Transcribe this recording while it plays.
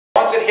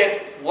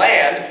hit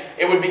land,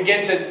 it would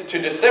begin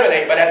to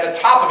disseminate, but at the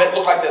top of it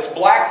looked like this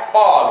black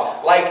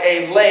fog, like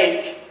a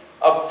lake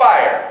of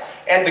fire.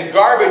 And the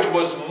garbage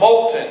was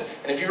molten.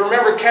 And if you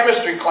remember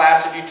chemistry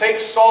class, if you take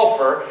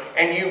sulfur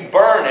and you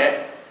burn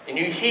it and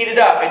you heat it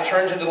up, it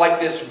turns into like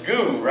this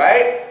goo,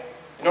 right?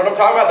 You know what I'm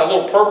talking about? The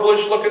little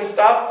purplish looking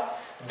stuff?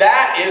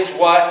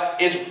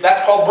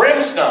 That's called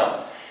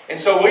brimstone. And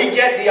so we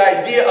get the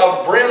idea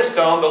of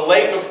brimstone, the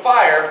lake of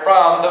fire,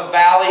 from the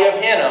valley of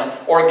Hinnom,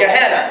 or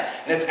Gehenna.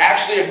 And it's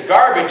actually a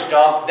garbage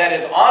dump that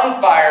is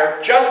on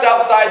fire just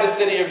outside the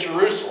city of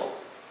Jerusalem.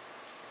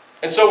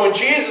 And so when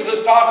Jesus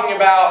is talking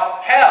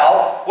about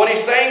hell, what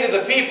he's saying to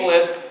the people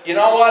is, you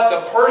know what,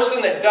 the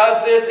person that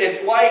does this,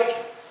 it's like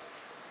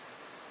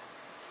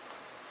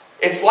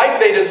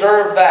they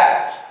deserve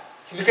that.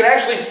 You can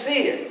actually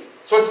see it.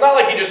 So it's not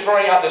like he's just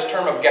throwing out this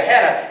term of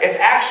Gehenna. It's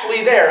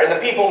actually there, and the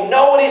people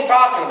know what he's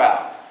talking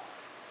about.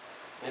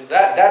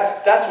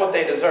 That's what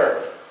they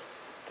deserve.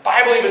 The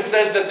Bible even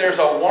says that there's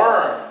a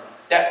worm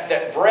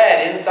that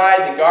bred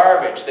inside the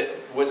garbage that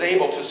was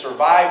able to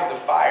survive the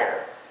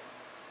fire.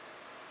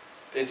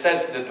 It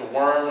says that the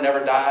worm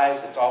never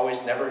dies. It's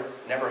always never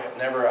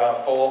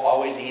full,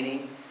 always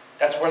eating.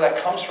 That's where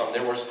that comes from.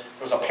 There was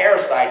a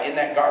parasite in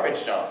that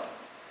garbage dump.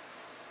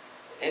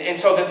 And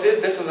so this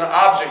is an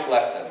object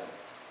lesson.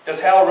 Does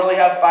hell really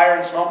have fire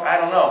and smoke? I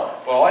don't know.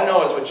 But all I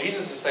know is what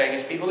Jesus is saying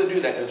is people that do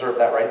that deserve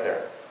that right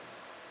there.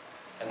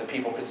 And the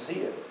people could see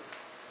it.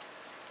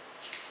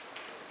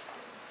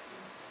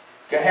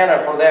 Gehenna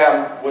for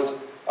them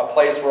was a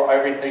place where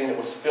everything that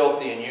was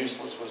filthy and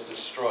useless was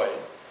destroyed.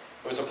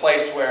 It was a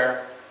place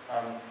where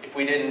if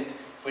we didn't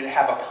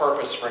have a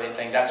purpose for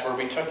anything, that's where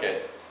we took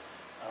it.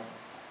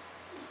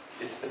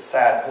 It's a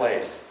sad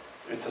place.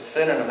 It's a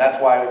synonym.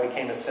 That's why it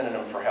became a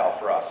synonym for hell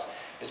for us.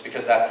 It's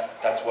because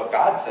that's what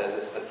God says.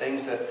 It's the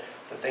things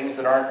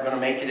that aren't going to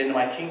make it into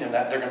my kingdom,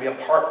 that they're going to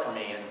be apart from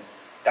me, and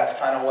that's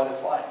kind of what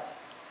it's like.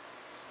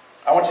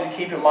 I want you to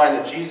keep in mind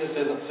that Jesus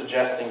isn't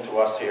suggesting to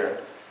us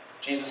here.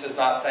 Jesus is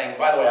not saying,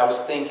 by the way, I was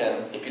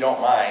thinking, if you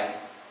don't mind,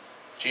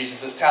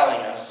 Jesus is telling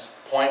us,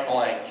 point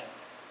blank,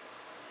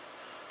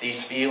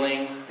 these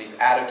feelings, these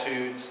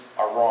attitudes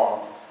are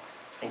wrong.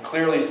 And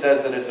clearly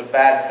says that it's a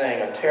bad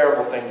thing, a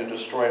terrible thing to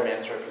destroy a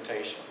man's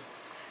reputation.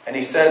 And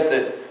he says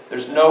that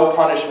there's no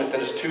punishment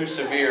that is too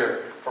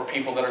severe for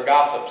people that are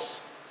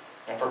gossips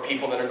and for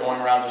people that are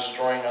going around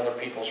destroying other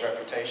people's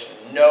reputation.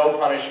 No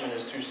punishment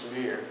is too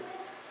severe.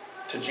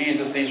 To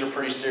Jesus, these are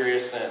pretty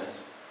serious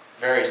sins.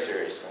 Very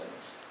serious sins.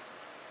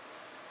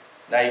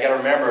 Now you got to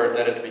remember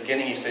that at the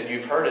beginning he said,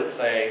 you've heard it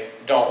say,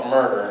 don't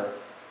murder.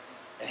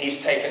 And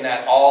he's taken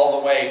that all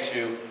the way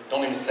to,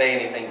 don't even say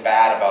anything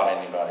bad about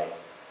anybody.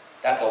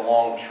 That's a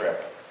long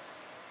trip.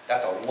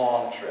 That's a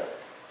long trip.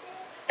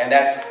 And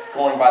that's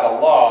going by the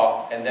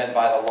law and then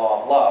by the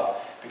law of love.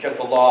 Because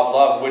the law of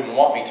love wouldn't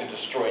want me to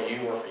destroy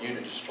you or for you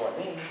to destroy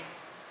me.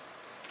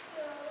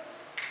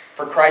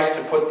 For Christ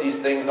to put these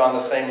things on the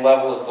same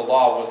level as the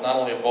law was not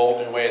only a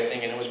bold and way of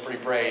thinking, it was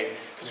pretty brave.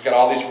 Because you've got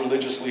all these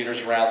religious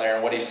leaders around there,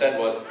 and what he said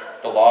was,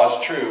 the law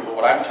is true, but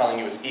what I'm telling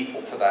you is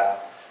equal to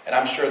that. And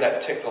I'm sure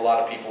that ticked a lot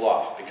of people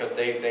off, because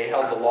they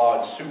held the law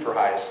in super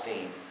high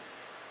esteem.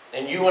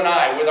 And you and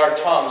I, with our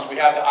tongues, we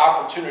have the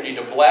opportunity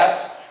to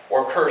bless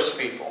or curse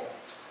people.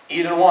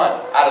 Either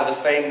one, out of the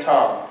same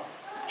tongue.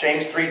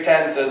 James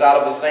 3:10 says, out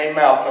of the same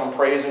mouth come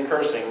praise and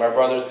cursing. My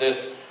brothers,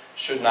 this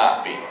should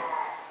not be.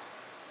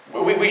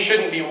 We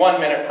shouldn't be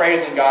 1 minute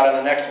praising God and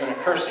the next minute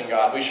cursing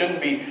God. We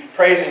shouldn't be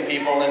praising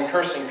people and then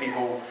cursing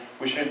people.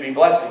 We should be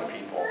blessing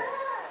people.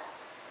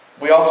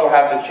 We also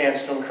have the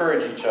chance to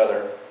encourage each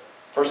other.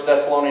 1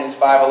 Thessalonians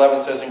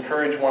 5:11 says,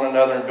 encourage one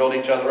another and build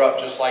each other up,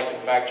 just like, in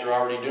fact, you're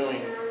already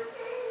doing.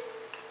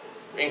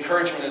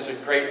 Encouragement is a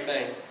great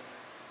thing.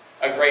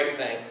 A great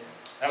thing.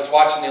 I was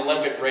watching the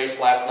Olympic race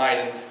last night,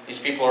 and these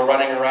people are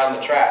running around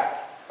the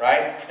track,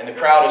 right? And the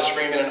crowd is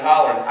screaming and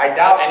hollering. I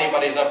doubt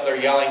anybody's up there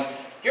yelling,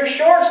 your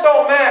shorts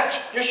don't match!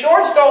 Your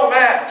shorts don't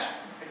match!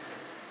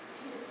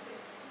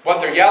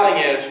 What they're yelling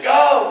is,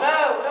 go,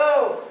 go,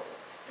 go!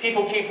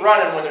 People keep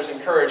running when there's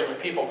encouragement.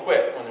 People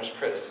quit when there's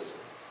criticism.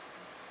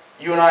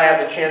 You and I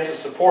have the chance to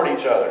support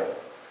each other.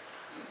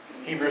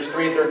 Hebrews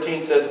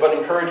 3:13 says, but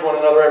encourage one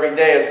another every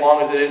day as long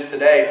as it is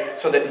today,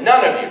 so that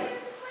none of you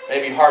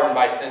may be hardened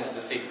by sin's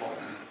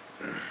deceitfulness.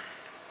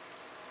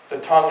 The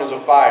tongue is a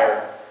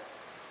fire,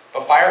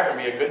 but fire can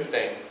be a good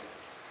thing.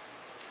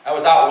 I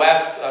was out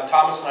west,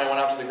 Thomas and I went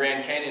out to the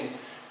Grand Canyon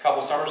a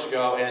couple summers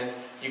ago, and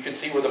you could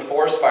see where the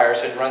forest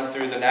fires had run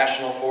through the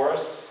national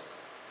forests,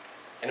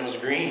 and it was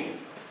green.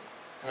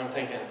 And I'm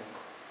thinking,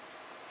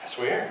 that's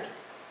weird.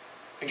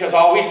 Because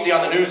all we see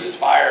on the news is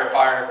fire,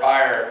 fire,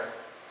 fire.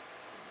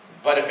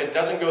 But if it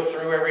doesn't go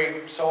through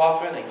every so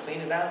often and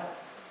clean it out,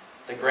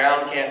 the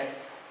ground can't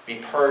be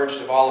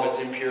purged of all of its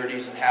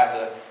impurities and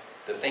have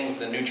the things,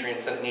 the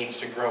nutrients that it needs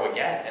to grow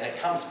again. And it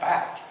comes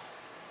back.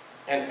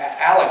 And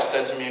Alex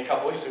said to me a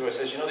couple weeks ago, he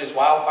says, you know these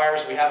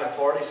wildfires we have in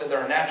Florida? He said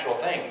they're a natural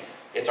thing.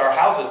 It's our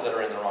houses that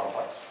are in the wrong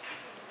place.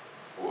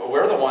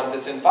 We're the ones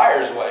that's in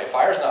fire's way.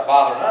 Fire's not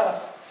bothering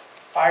us.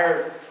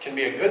 Fire can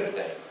be a good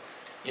thing.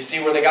 You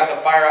see where they got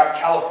the fire out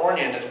in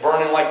California and it's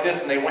burning like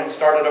this, and they went and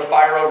started a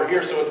fire over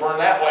here so it burned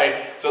that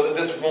way so that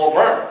this won't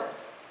burn.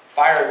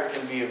 Fire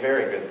can be a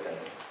very good thing.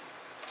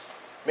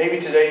 Maybe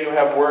today you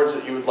have words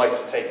that you would like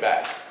to take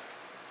back.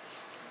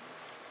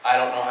 I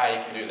don't know how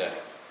you can do that,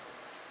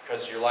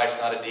 because your life's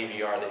not a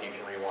DVR that you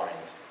can rewind.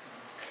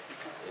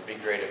 It'd be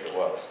great if it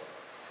was.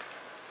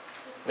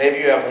 Maybe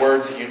you have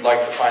words that you'd like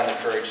to find the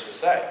courage to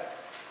say.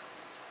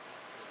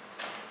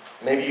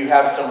 Maybe you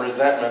have some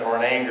resentment or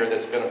an anger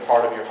that's been a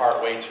part of your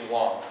heart way too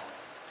long.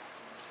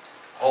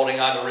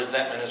 Holding on to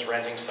resentment is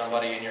renting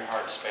somebody in your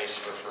heart space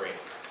for free,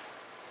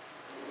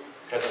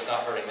 because it's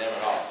not hurting them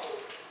at all.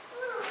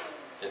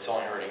 It's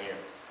only hurting you.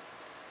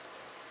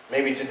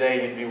 Maybe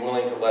today you'd be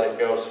willing to let it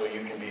go so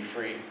you can be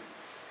free.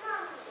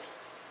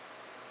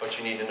 But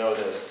you need to know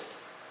this.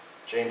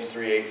 James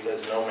 3:8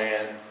 says, no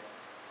man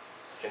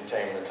can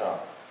tame the tongue.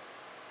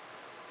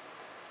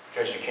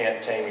 Because you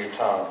can't tame your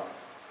tongue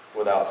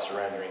without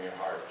surrendering your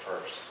heart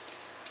first.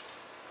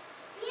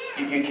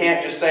 You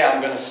can't just say, I'm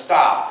going to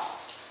stop,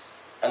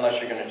 unless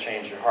you're going to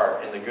change your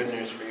heart. And the good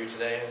news for you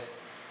today is,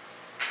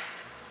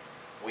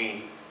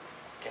 we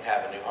can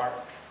have a new heart.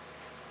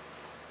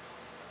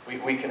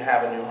 We can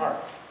have a new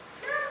heart.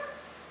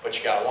 But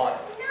you got to want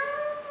it.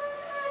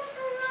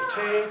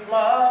 So take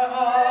my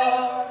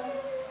heart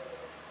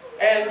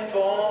and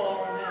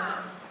form it.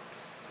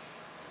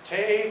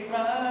 Take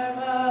my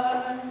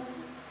mind,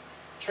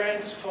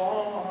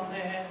 transform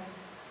it.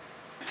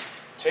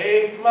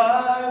 Take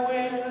my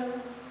will,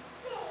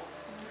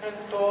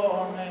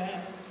 conform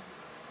it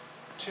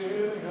to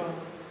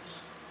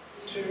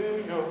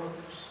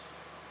yours,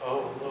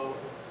 oh Lord.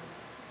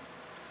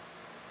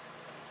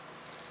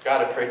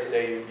 God, I pray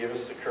today you give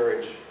us the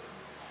courage,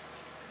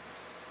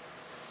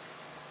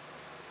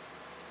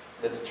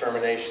 the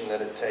determination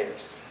that it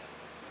takes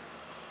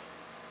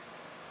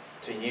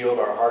to yield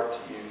our heart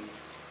to you.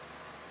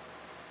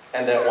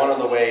 And that one of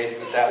the ways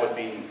that that would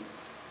be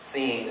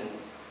seen and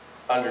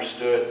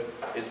understood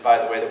is by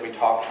the way that we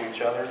talk to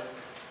each other,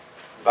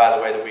 by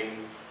the way that we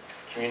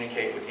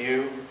communicate with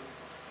you,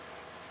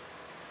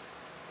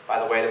 by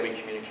the way that we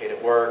communicate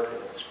at work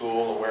and at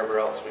school and wherever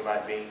else we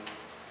might be.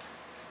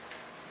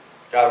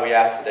 God, we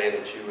ask today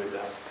that you would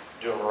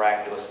do a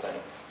miraculous thing.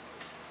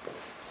 In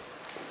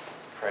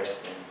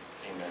Christ's name,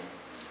 amen.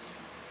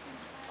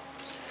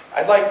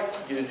 I'd like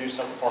you to do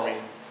something for me.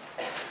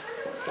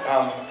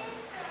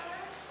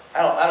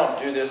 I don't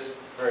do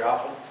this very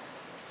often.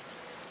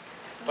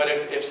 But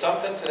if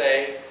something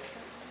today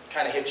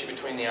kind of hits you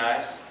between the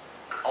eyes,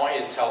 I want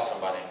you to tell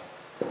somebody.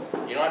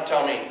 You don't have to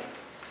tell me.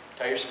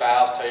 Tell your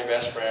spouse, tell your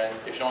best friend.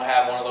 If you don't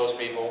have one of those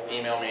people,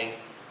 email me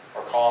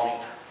or call me.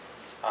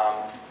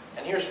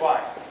 And here's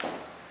why.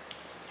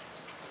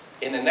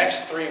 In the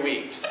next 3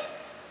 weeks,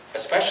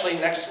 especially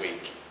next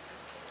week,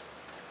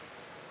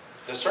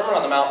 the Sermon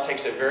on the Mount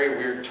takes a very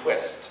weird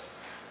twist.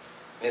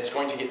 And it's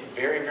going to get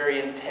very, very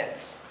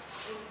intense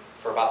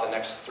for about the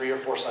next 3 or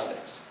 4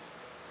 Sundays.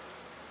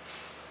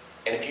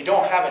 And if you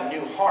don't have a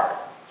new heart,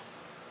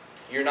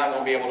 you're not going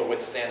to be able to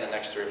withstand the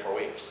next 3 or 4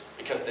 weeks.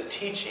 Because the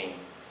teaching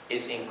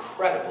is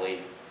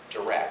incredibly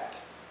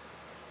direct.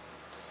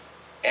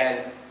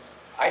 And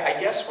I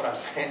guess what I'm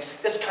saying,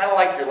 this is kind of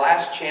like your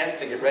last chance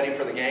to get ready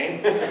for the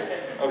game.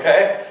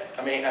 Okay?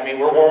 I mean,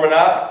 we're warming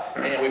up,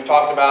 and we've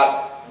talked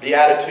about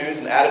beatitudes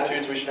and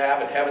attitudes we should have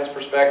in heaven's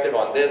perspective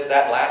on this,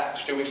 that, and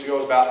last 2 weeks ago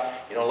was about,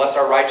 unless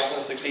our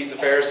righteousness exceeds the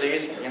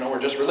Pharisees, we're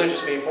just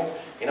religious people.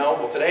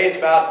 Well, today is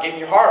about getting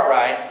your heart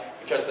right,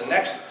 because the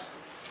next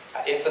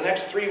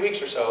 3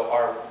 weeks or so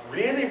are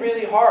really,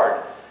 really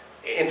hard.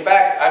 In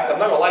fact, I'm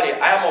not going to lie to you,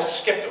 I almost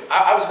skipped them.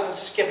 I was going to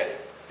skip it,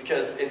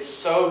 because it's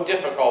so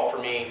difficult for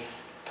me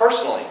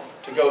personally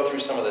to go through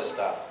some of this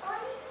stuff.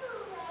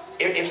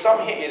 If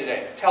something hit you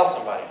today, tell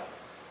somebody.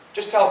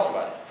 Just tell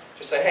somebody.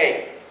 Just say,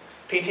 hey,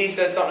 PT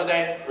said something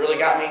today, really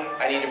got me,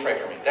 I need to pray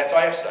for me. That's all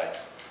I have to say.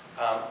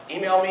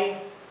 Email me,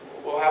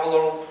 we'll have a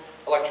little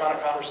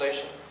electronic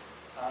conversation.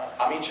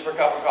 I'll meet you for a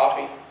cup of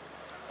coffee.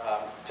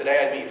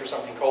 Today I'd meet you for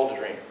something cold to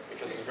drink,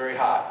 because it's very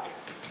hot.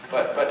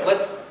 But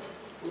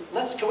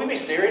can we be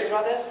serious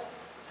about this?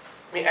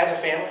 I mean, as a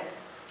family,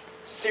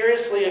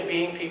 seriously of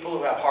being people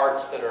who have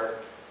hearts that are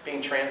being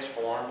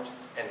transformed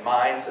and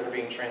minds that are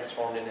being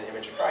transformed into the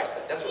image of Christ.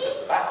 That's what this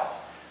is about.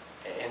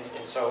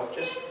 And so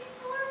just,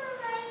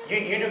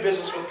 you do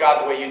business with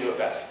God the way you do it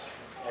best.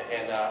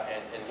 And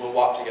we'll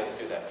walk together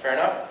through that. Fair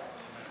enough?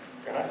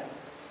 Fair enough?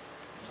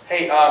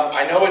 Hey,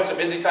 I know it's a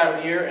busy time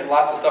of year and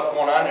lots of stuff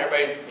going on.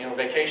 Everybody,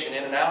 vacation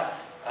in and out.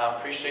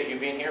 Appreciate you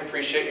being here.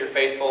 Appreciate your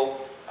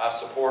faithful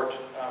support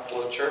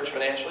for the church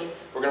financially.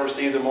 We're going to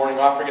receive the morning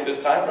offering at this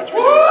time, which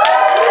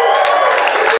really